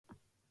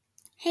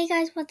Hey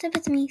guys, what's up?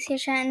 It's me,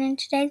 Saoirse, and in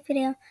today's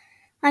video,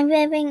 I'm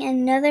giving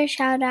another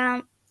shout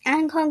out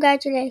and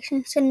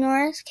congratulations to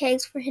Norris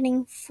Cakes for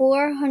hitting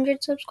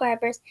 400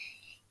 subscribers.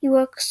 You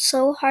work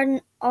so hard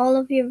in all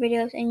of your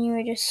videos and you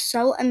are just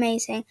so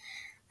amazing.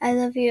 I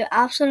love you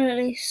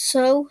absolutely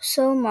so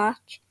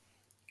much.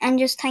 And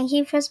just thank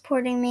you for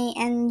supporting me,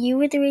 and you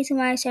were the reason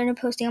why I started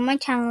posting on my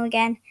channel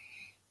again.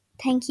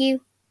 Thank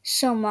you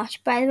so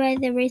much. By the way,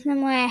 the reason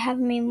why I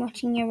haven't been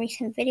watching your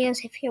recent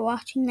videos, if you're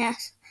watching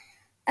this,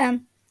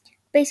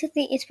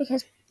 basically it's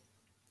because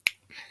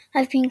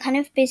I've been kind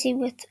of busy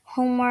with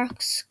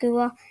homework,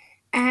 school,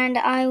 and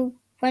I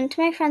went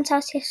to my friend's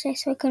house yesterday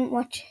so I couldn't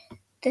watch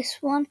this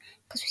one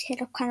because we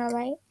stayed up kind of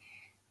late.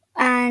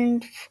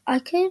 And I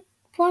could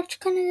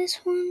watch kind of this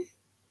one.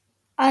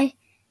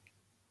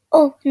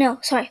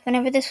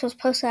 Whenever this was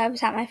posted, I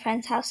was at my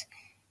friend's house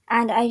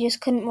and I just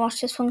couldn't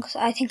watch this one because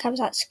I think I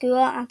was at school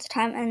at the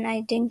time and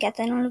I didn't get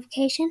the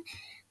notification.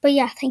 But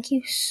yeah, thank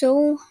you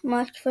so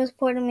much for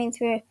supporting me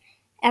through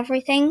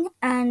everything,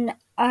 and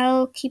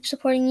I'll keep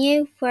supporting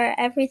you for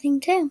everything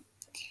too.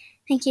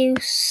 Thank you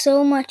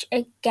so much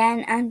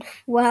again, and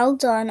well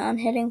done on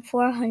hitting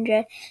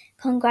 400.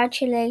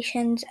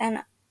 Congratulations, and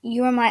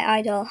you're my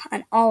idol,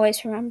 and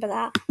always remember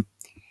that.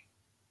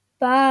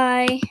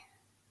 Bye.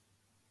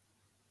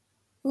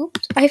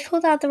 Oops, I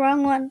pulled out the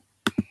wrong one.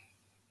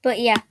 But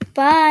yeah,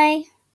 bye.